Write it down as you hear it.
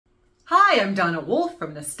Hi, I'm Donna Wolfe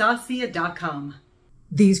from Naztazia.com.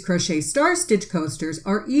 These crochet star stitch coasters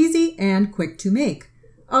are easy and quick to make.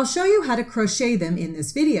 I'll show you how to crochet them in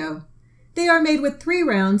this video. They are made with 3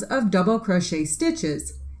 rounds of double crochet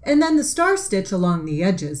stitches, and then the star stitch along the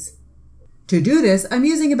edges. To do this, I'm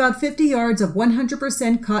using about 50 yards of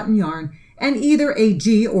 100% cotton yarn and either a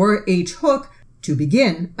G or H hook. To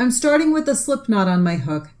begin, I'm starting with a slip knot on my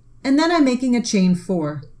hook, and then I'm making a chain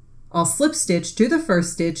 4. I'll slip stitch to the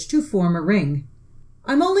first stitch to form a ring.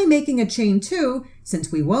 I'm only making a chain 2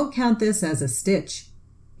 since we won't count this as a stitch.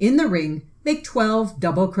 In the ring, make 12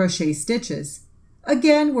 double crochet stitches.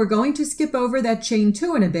 Again, we're going to skip over that chain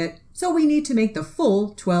 2 in a bit, so we need to make the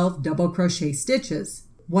full 12 double crochet stitches.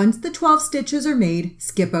 Once the 12 stitches are made,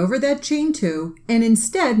 skip over that chain 2 and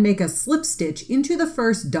instead make a slip stitch into the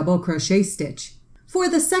first double crochet stitch. For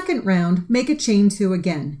the second round, make a chain 2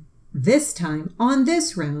 again. This time, on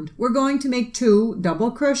this round, we're going to make 2 double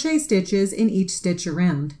crochet stitches in each stitch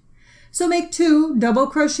around. So make 2 double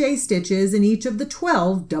crochet stitches in each of the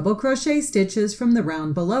 12 double crochet stitches from the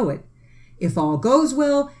round below it. If all goes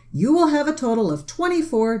well, you will have a total of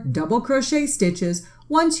 24 double crochet stitches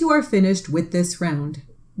once you are finished with this round.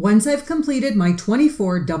 Once I've completed my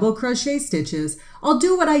 24 double crochet stitches, I'll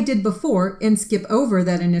do what I did before and skip over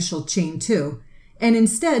that initial chain 2. And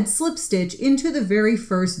instead slip stitch into the very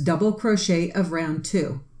first double crochet of round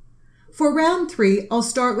 2. For round 3, I'll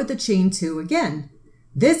start with the chain 2 again.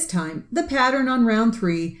 This time, the pattern on round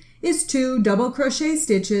 3 is 2 double crochet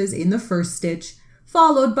stitches in the first stitch,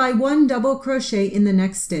 followed by 1 double crochet in the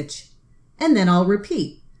next stitch. And then I'll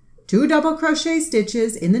repeat. 2 double crochet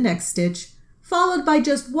stitches in the next stitch, followed by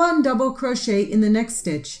just 1 double crochet in the next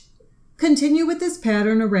stitch. Continue with this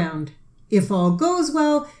pattern around. If all goes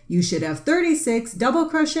well, you should have 36 double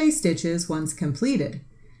crochet stitches once completed.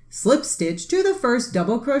 Slip stitch to the first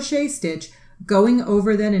double crochet stitch, going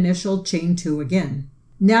over that initial chain 2 again.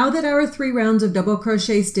 Now that our 3 rounds of double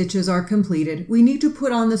crochet stitches are completed, we need to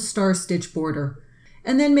put on the star stitch border,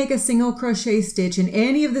 and then make a single crochet stitch in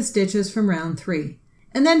any of the stitches from round 3.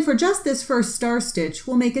 And then for just this first star stitch,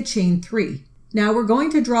 we'll make a chain 3. Now we're going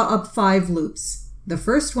to draw up 5 loops. The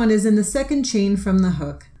first one is in the second chain from the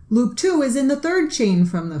hook. Loop 2 is in the third chain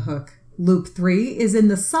from the hook. Loop 3 is in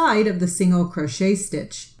the side of the single crochet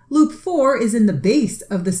stitch. Loop 4 is in the base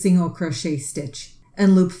of the single crochet stitch.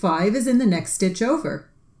 And loop 5 is in the next stitch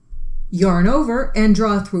over. Yarn over and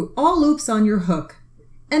draw through all loops on your hook.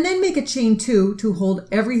 And then make a chain 2 to hold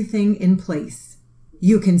everything in place.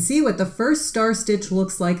 You can see what the first star stitch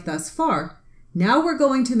looks like thus far. Now we're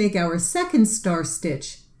going to make our second star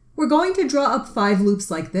stitch. We're going to draw up 5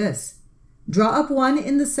 loops like this. Draw up 1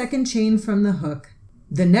 in the second chain from the hook,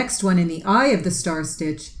 the next one in the eye of the star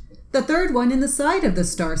stitch, the third one in the side of the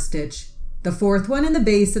star stitch, the fourth one in the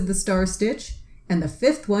base of the star stitch, and the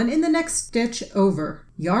fifth one in the next stitch over.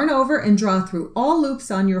 Yarn over and draw through all loops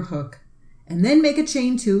on your hook, and then make a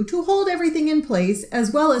chain 2 to hold everything in place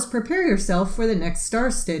as well as prepare yourself for the next star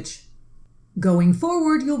stitch. Going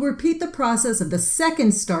forward, you'll repeat the process of the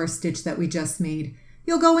second star stitch that we just made.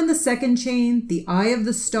 You'll go in the second chain, the eye of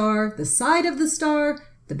the star, the side of the star,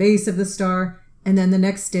 the base of the star, and then the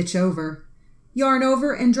next stitch over. Yarn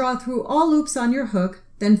over and draw through all loops on your hook,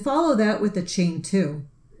 then follow that with a chain 2.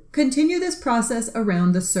 Continue this process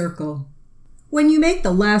around the circle. When you make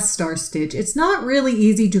the last star stitch, it's not really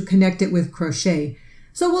easy to connect it with crochet,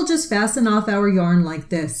 so we'll just fasten off our yarn like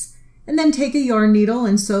this, and then take a yarn needle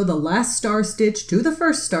and sew the last star stitch to the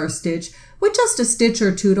first star stitch with just a stitch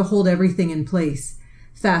or 2 to hold everything in place.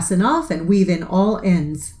 Fasten off and weave in all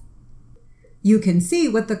ends. You can see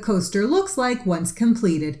what the coaster looks like once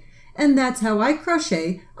completed, and that's how I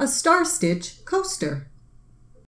crochet a star stitch coaster.